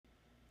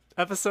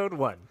Episode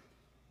 1.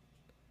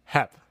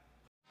 HEP.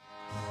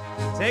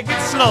 Take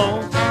it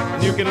slow,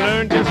 and you can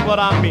learn just what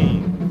I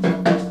mean.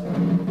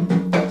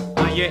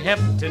 Are you hep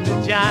to the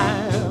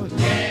jive?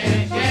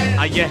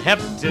 Are you hep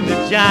to the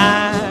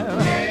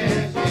jive?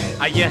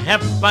 Are you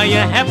hep, are you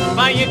hep,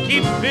 are you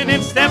keeping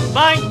in step?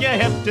 Are you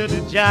hep to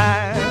the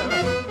jive?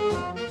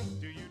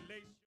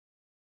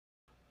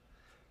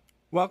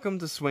 Welcome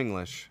to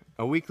Swinglish,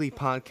 a weekly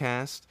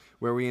podcast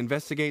where we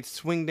investigate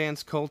swing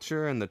dance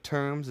culture and the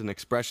terms and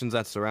expressions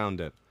that surround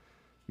it.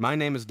 My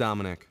name is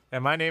Dominic,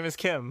 And my name is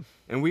Kim,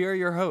 and we are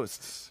your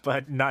hosts.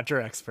 but not your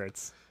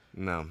experts.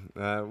 No,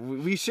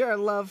 we share a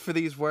love for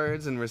these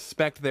words and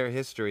respect their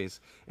histories,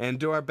 and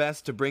do our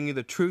best to bring you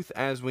the truth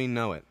as we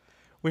know it.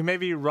 We may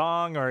be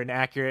wrong or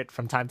inaccurate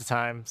from time to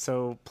time,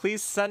 so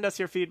please send us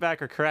your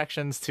feedback or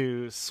corrections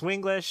to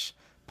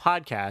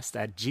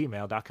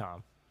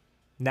swinglishpodcast@gmail.com.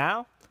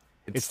 Now,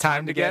 it's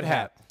time to get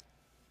hep.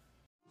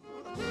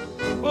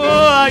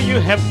 Oh, are you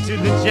hep to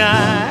the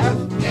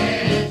jive?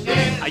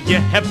 Are you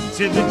hep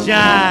to the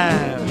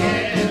jive?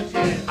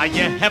 Are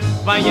you hep,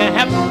 are you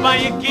hep, are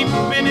you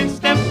keeping in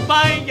step?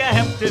 Are you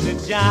hep to the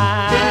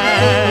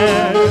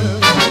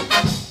jive?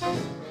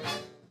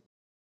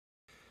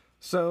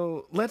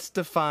 So, let's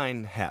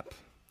define HEP.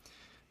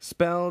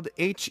 Spelled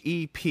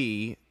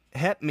H-E-P,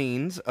 HEP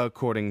means,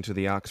 according to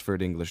the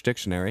Oxford English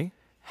Dictionary,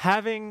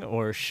 Having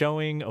or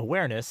showing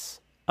awareness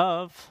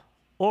of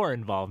or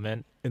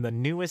involvement in the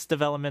newest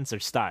developments or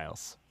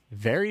styles.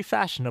 Very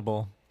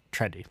fashionable,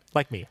 trendy,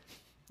 like me.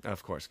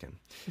 of course, Kim.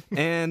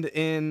 And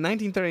in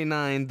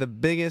 1939, the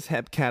biggest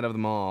hep cat of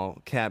them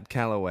all, Cab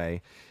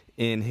Calloway,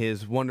 in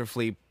his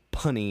wonderfully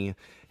punny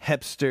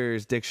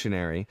Hepster's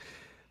Dictionary,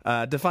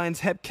 defines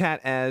hep cat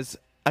as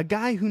a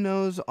guy who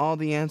knows all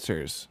the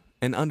answers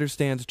and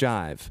understands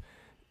jive.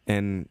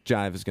 And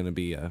jive is going to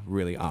be a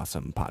really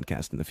awesome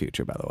podcast in the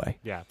future, by the way.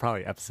 Yeah,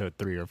 probably episode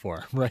 3 or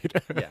 4, right?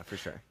 Yeah, for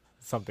sure.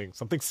 something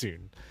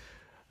soon.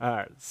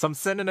 Some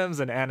synonyms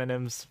and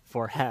antonyms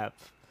for hep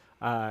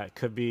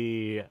could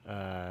be,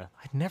 I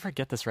never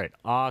get this right,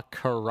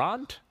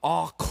 accourant?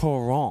 Au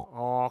courant.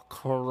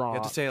 Accourant. You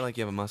have to say it like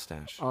you have a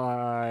mustache.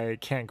 I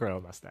can't grow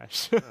a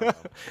mustache.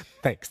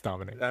 Thanks,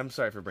 Dominic. I'm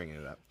sorry for bringing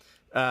it up.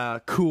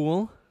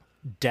 Cool.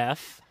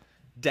 Deaf,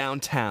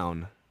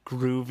 Downtown.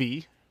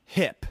 groovy,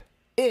 Hip.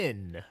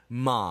 in,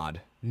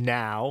 Mod.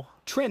 now,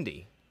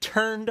 Trendy.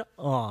 turned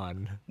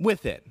on.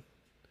 With it.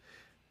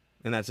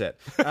 And that's it.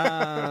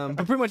 But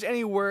pretty much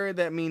any word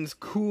that means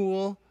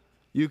cool,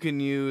 you can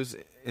use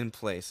in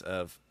place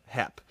of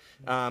hep.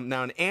 Now,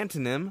 an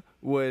antonym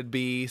would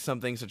be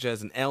something such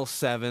as an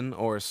L7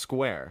 or a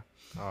square.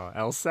 Oh,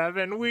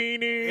 L7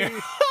 weenie.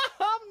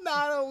 I'm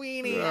not a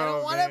weenie. I don't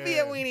Oh, want to be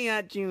a man. weenie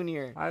hut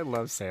junior. I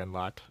love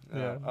Sandlot.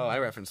 Yeah. Oh, I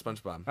referenced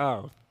SpongeBob.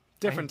 Oh,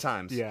 Different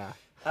times. yeah.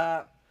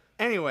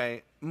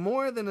 Anyway,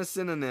 more than a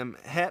synonym,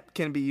 hep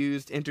can be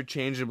used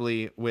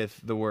interchangeably with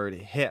the word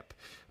hip.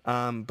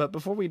 But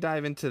before we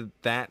dive into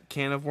that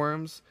can of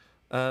worms,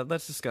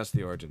 let's discuss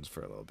the origins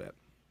for a little bit.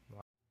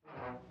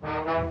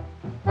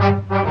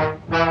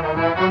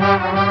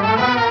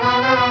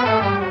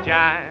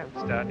 Jive,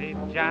 study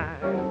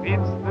jive,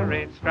 it's the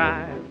red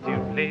stripe to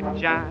play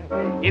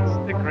jive. It's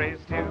the craze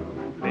to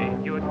play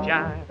your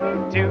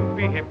jive. To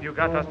be hip, you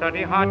gotta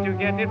study hard to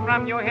get it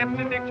from your hip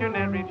to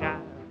dictionary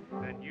jive.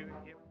 Then you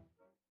hip.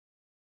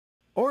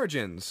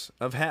 Origins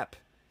of hep.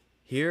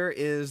 Here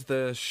is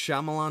the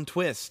Shyamalan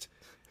twist.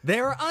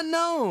 They're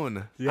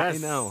unknown. Yes. I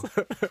know.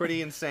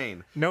 Pretty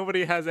insane.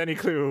 Nobody has any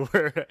clue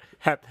where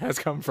hep has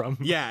come from.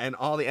 Yeah, and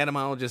all the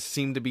etymologists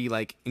seem to be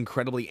like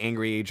incredibly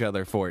angry at each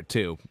other for it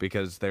too,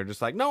 because they're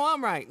just like, no,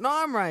 I'm right. No,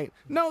 I'm right.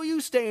 No,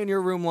 you stay in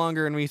your room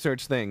longer and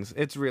research things.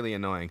 It's really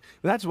annoying.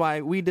 That's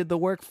why we did the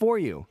work for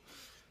you.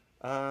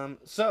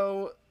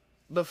 So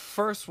the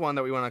first one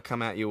that we want to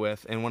come at you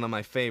with, and one of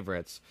my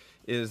favorites,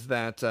 is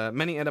that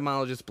many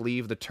etymologists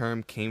believe the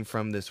term came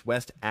from this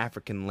West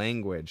African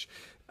language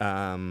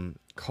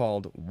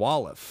called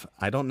Wolof.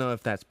 I don't know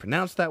if that's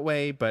pronounced that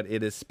way, but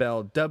it is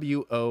spelled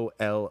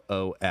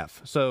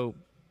W-O-L-O-F. So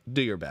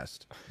do your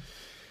best.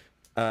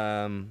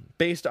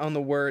 Based on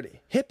the word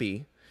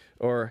hippie,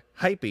 or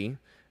hypie,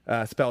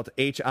 spelled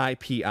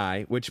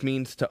H-I-P-I, which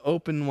means to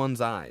open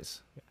one's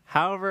eyes.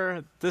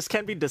 However, this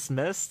can be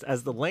dismissed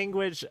as the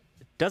language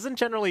doesn't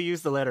generally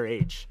use the letter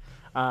H.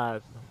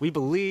 We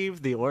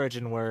believe the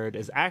origin word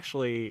is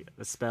actually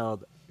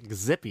spelled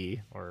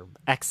Xippy, or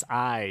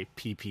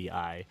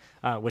X-I-P-P-I,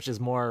 which is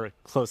more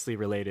closely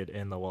related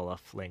in the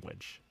Wolof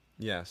language.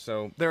 Yeah,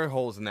 so there are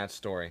holes in that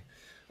story.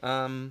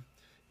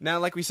 Now,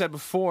 like we said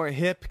before,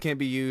 hip can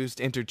be used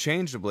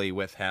interchangeably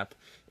with hep.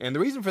 And the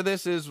reason for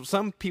this is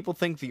some people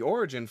think the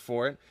origin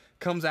for it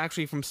comes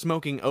actually from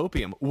smoking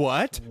opium.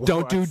 What?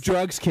 Don't do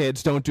drugs,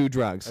 kids. Don't do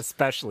drugs.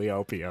 Especially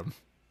opium.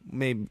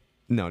 Maybe.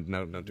 No,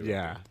 don't do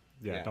Yeah. opium.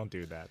 Yeah, don't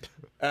do that.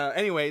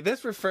 Anyway,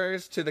 this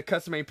refers to the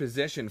customary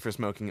position for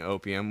smoking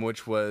opium,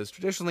 which was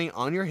traditionally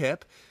on your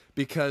hip,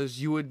 because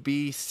you would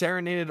be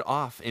serenaded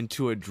off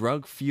into a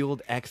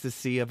drug-fueled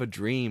ecstasy of a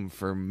dream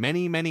for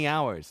many, many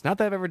hours. Not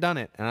that I've ever done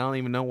it, and I don't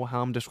even know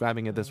how I'm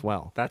describing it this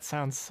well. That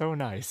sounds so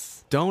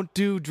nice. Don't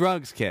do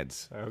drugs,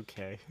 kids.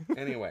 Okay.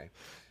 Anyway,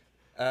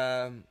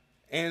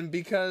 and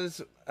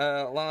because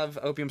a lot of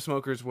opium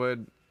smokers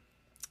would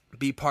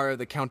be part of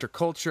the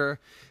counterculture,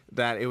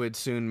 that it would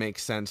soon make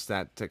sense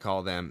that to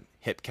call them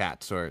hip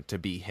cats or to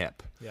be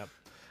hip. Yep.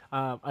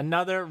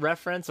 Another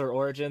reference or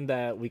origin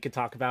that we could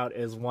talk about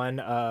is one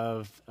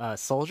of a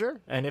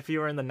soldier. And if you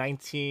were in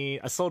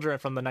a soldier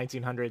from the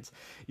 1900s,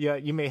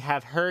 you may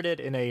have heard it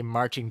in a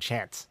marching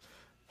chant.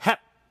 Hep,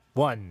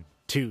 1,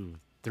 2,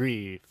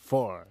 3,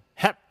 4.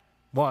 Hep,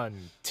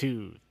 1,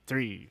 2,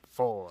 3,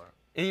 4.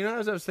 And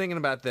as I was thinking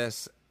about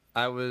this,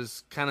 I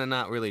was kind of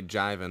not really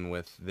jiving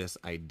with this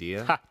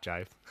idea. Ha,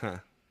 jive.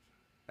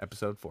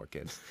 Episode 4,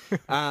 kids.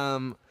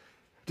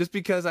 Just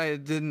because I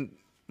didn't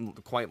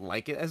quite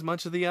like it as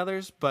much as the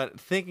others, but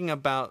thinking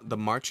about the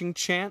marching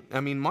chant, I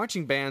mean,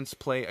 marching bands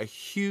play a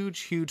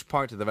huge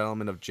part to the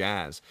development of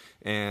jazz,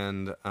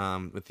 and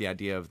with the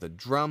idea of the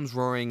drums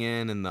roaring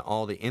in and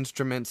all the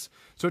instruments,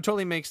 so it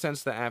totally makes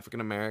sense that African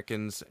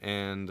Americans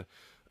and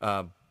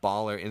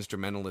baller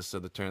instrumentalists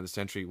of the turn of the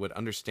century would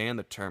understand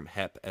the term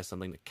hep as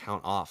something to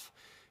count off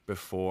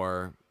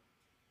before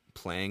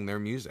playing their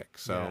music.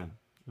 So. Yeah.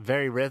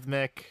 Very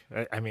rhythmic.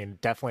 I mean,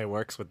 definitely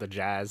works with the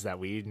jazz that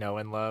we know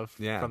and love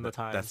from the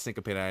time. That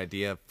syncopated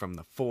idea from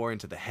the 4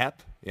 into the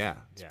hep. Yeah,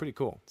 it's pretty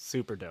cool.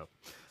 Super dope.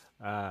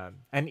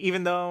 And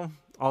even though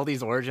all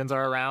these origins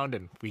are around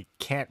and we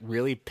can't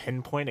really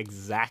pinpoint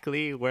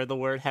exactly where the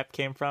word hep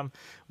came from,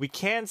 we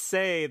can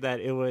say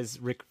that it was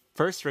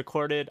first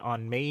recorded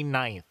on May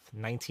 9th,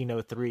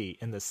 1903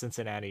 in the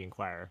Cincinnati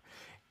Enquirer.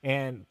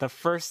 And the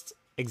first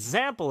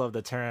example of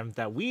the term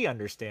that we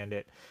understand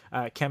it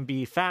can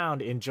be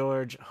found in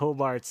George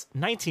Hobart's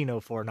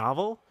 1904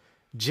 novel,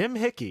 Jim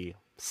Hickey,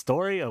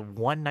 Story of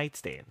One Night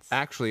Stands.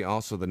 Actually,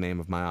 also the name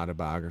of my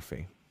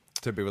autobiography,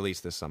 to be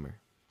released this summer.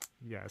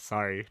 Yeah,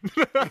 sorry.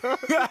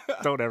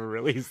 Don't ever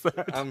release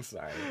that. I'm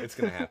sorry. It's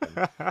going to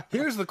happen.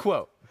 Here's the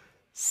quote.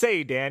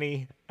 Say,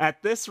 Danny,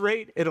 at this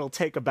rate, it'll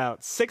take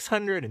about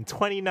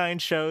 629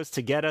 shows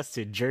to get us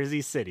to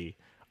Jersey City.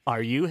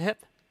 Are you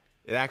hip?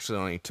 It actually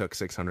only took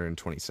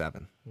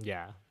 627.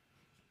 Yeah.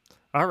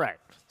 All right.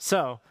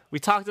 So we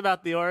talked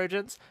about the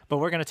origins, but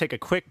we're going to take a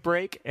quick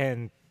break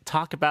and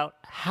talk about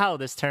how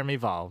this term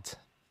evolved.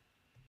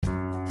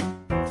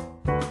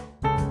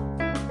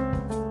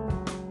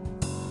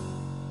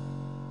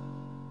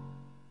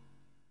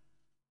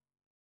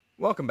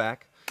 Welcome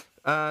back.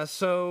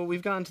 So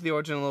we've gotten to the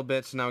origin a little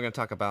bit, so now we're going to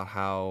talk about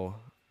how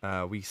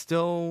we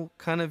still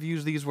kind of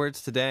use these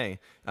words today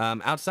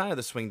outside of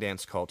the swing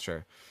dance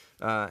culture.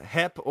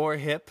 Hep or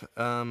hip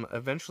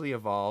eventually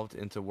evolved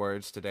into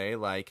words today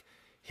like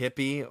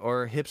hippie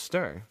or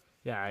hipster.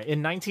 Yeah,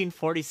 in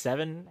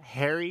 1947,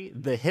 Harry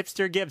the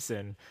Hipster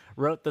Gibson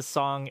wrote the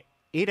song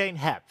It Ain't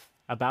Hep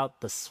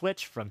about the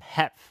switch from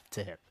hep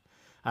to hip,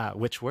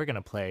 which we're going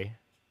to play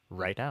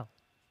right now.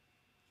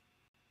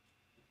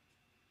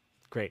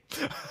 Great.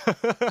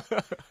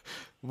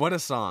 What a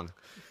song.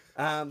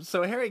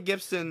 So Harry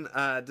Gibson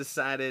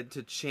decided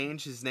to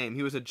change his name.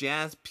 He was a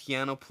jazz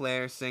piano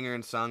player, singer,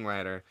 and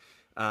songwriter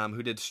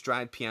who did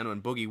stride piano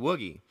and boogie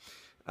woogie.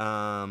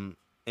 And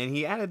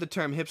he added the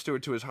term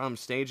hipster to his Harlem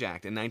Stage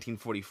Act in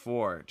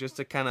 1944 just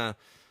to kind of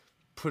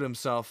put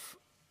himself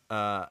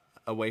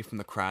away from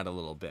the crowd a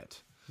little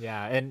bit.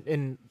 Yeah,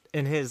 and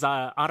in his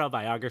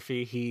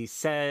autobiography, he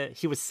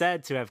was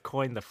said to have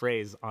coined the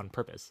phrase on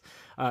purpose.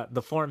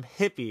 The form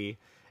hippie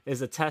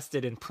is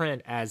attested in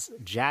print as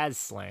jazz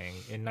slang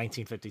in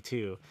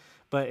 1952,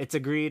 but it's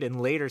agreed in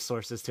later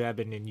sources to have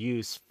been in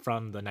use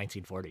from the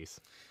 1940s.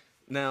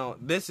 Now,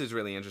 this is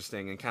really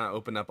interesting and kind of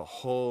opened up a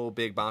whole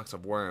big box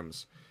of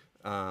worms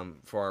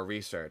for our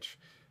research.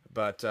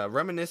 But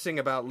reminiscing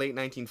about late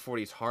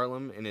 1940s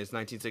Harlem in his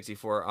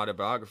 1964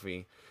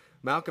 autobiography,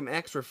 Malcolm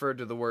X referred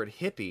to the word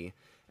hippie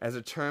as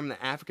a term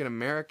that African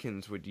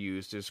Americans would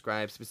use to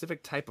describe a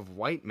specific type of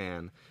white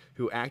man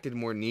who acted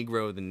more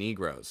Negro than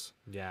Negroes.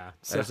 Yeah.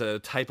 As a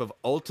type of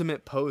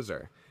ultimate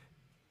poser.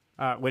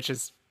 Which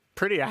is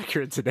pretty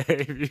accurate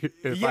today.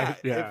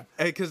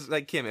 Because,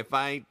 like, Kim, if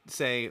I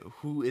say,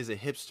 who is a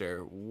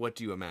hipster, what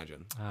do you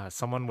imagine?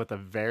 Someone with a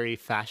very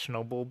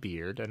fashionable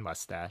beard and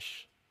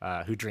mustache,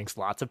 who drinks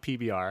lots of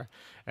PBR,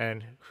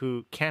 and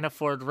who can't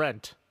afford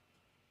rent,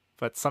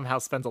 but somehow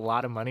spends a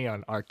lot of money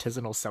on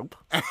artisanal soap.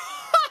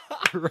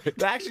 Right.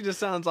 That actually just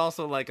sounds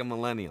also like a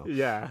millennial.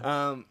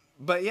 Yeah.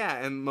 But yeah,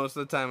 and most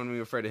of the time when we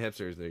refer to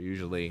hipsters, they're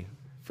usually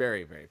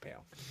very, very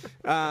pale.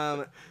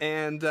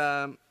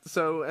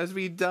 So as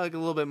we dug a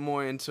little bit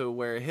more into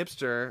where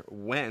hipster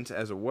went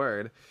as a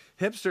word,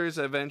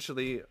 hipsters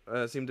eventually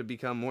seemed to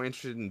become more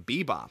interested in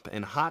bebop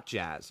and hot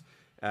jazz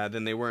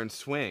than they were in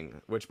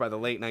swing, which by the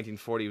late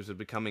 1940s was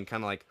becoming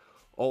kind of like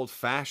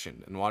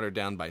old-fashioned and watered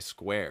down by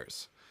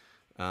squares.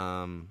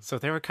 So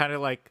they were kind of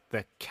like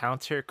the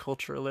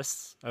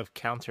counterculturalists of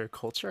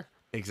counterculture?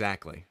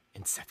 Exactly.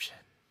 Inception.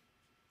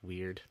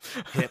 weird.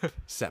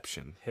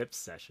 Hipception. Hip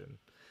session.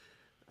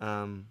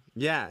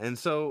 Yeah, and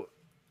so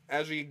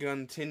as we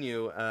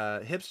continue,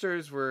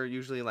 hipsters were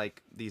usually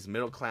like these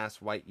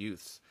middle-class white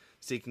youths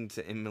seeking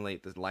to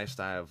emulate the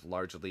lifestyle of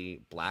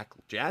largely black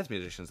jazz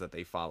musicians that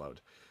they followed.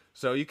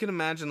 So you can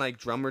imagine like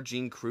drummer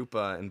Gene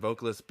Krupa and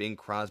vocalist Bing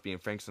Crosby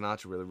and Frank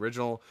Sinatra were the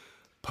original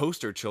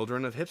poster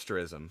children of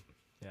hipsterism.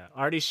 Yeah,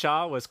 Artie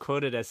Shaw was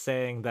quoted as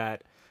saying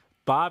that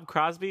Bob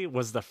Crosby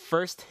was the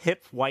first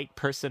hip white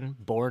person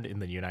born in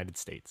the United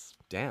States.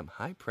 Damn,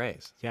 high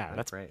praise. Yeah, High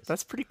that's praise.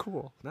 that's pretty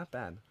cool. Not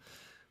bad.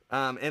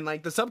 And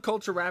like the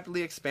subculture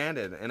rapidly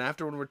expanded, and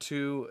after World War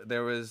II,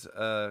 there was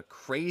a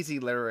crazy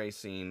literary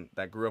scene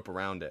that grew up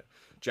around it.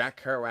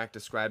 Jack Kerouac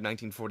described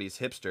 1940s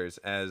hipsters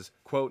as,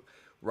 quote,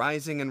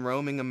 rising and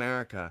roaming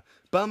America,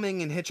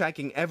 bumming and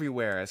hitchhiking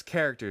everywhere as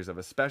characters of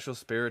a special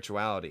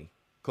spirituality,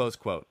 close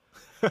quote.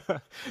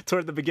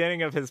 Toward the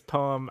beginning of his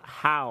poem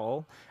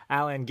Howl,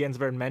 Allen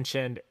Ginsberg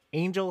mentioned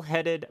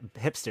angel-headed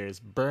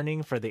hipsters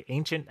burning for the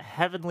ancient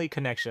heavenly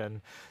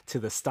connection to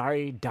the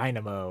starry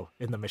dynamo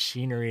in the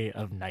machinery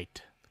of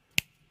night.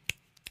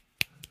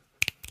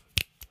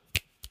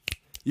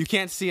 You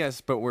can't see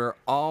us, but we're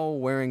all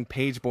wearing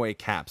pageboy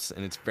caps,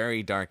 and it's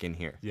very dark in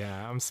here.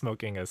 Yeah, I'm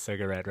smoking a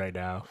cigarette right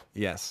now.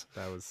 Yes.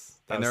 That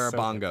And there are so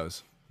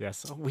bongos. good.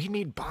 Yes. Oh, we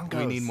need bongos.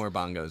 We need more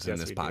bongos in Yes,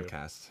 this we do.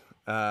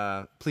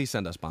 podcast. Please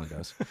send us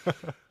bongos.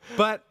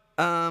 But,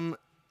 and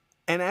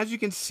as you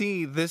can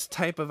see, this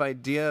type of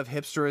idea of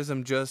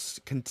hipsterism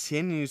just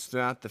continues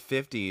throughout the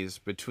 50s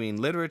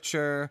between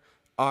literature,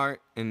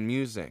 art, and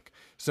music.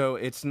 So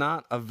it's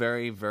not a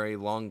very, very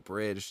long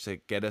bridge to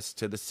get us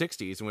to the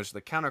 60s, in which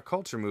the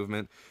counterculture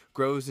movement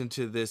grows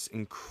into this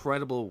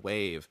incredible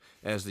wave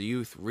as the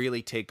youth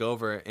really take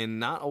over in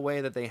not a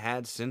way that they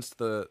had since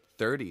the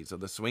 30s of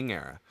the swing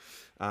era.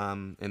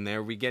 And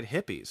there we get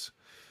hippies.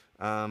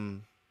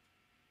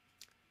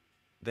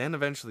 Then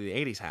eventually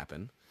the 80s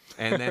happen.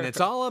 And then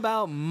it's all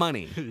about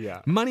money.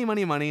 Yeah. Money,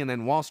 money, money, and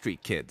then Wall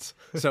Street kids.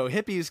 So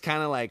hippies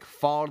kind of like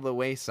fall to the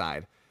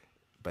wayside.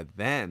 But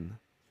then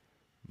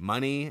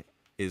money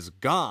is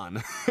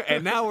gone.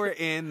 And now we're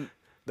in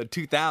the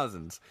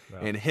 2000s.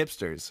 And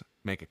hipsters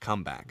make a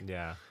comeback.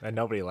 Yeah, and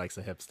nobody likes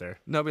a hipster.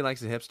 Nobody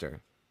likes a hipster,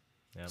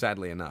 Yep.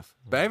 sadly enough.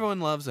 But everyone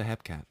loves a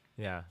hip cat.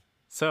 Yeah.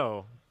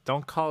 So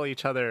don't call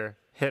each other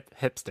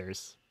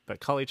hipsters, but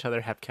call each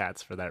other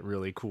hepcats for that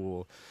really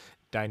cool,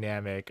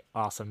 dynamic,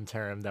 awesome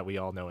term that we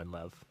all know and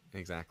love.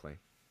 Exactly.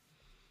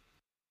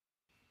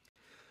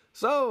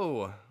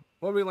 So,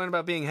 what did we learn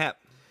about being hip?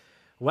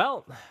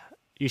 Well,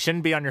 you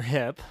shouldn't be on your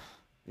hip.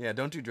 Yeah,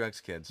 don't do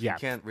drugs, kids. Yeah. You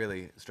can't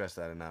really stress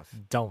that enough.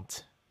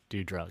 Don't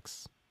do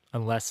drugs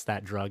unless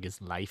that drug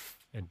is life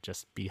and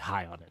just be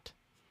high on it.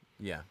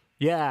 Yeah.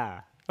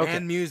 Yeah. Okay.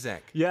 And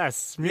music.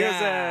 Yes, music.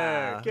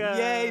 Yeah. Yeah.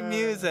 Yay,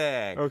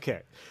 music.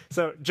 Okay,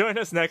 so join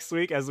us next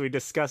week as we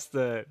discuss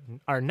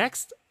our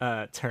next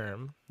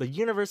term, the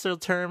universal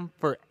term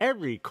for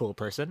every cool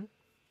person,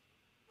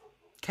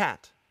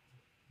 Cat.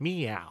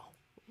 meow.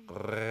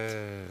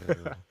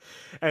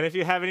 And if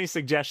you have any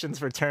suggestions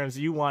for terms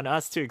you want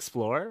us to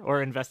explore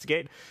or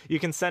investigate, you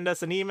can send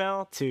us an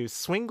email to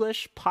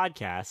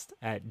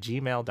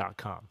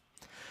swinglishpodcast@gmail.com.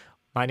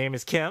 My name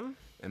is Kim,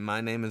 And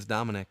my name is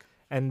Dominic.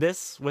 and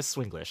this was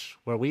Swinglish,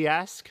 where we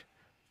ask,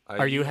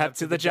 are you hep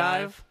to the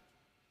jive?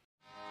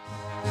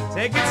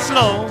 Take it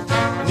slow,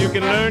 and you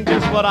can learn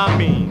just what I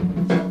mean.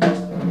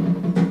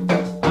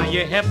 Are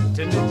you hep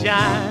to the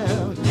jive?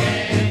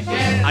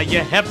 Are you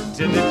hep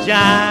to the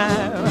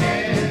jive?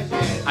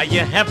 Are you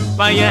hep,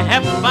 are you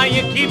hep, are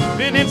you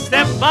keeping in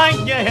step? Are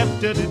you hep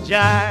to the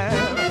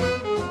jive?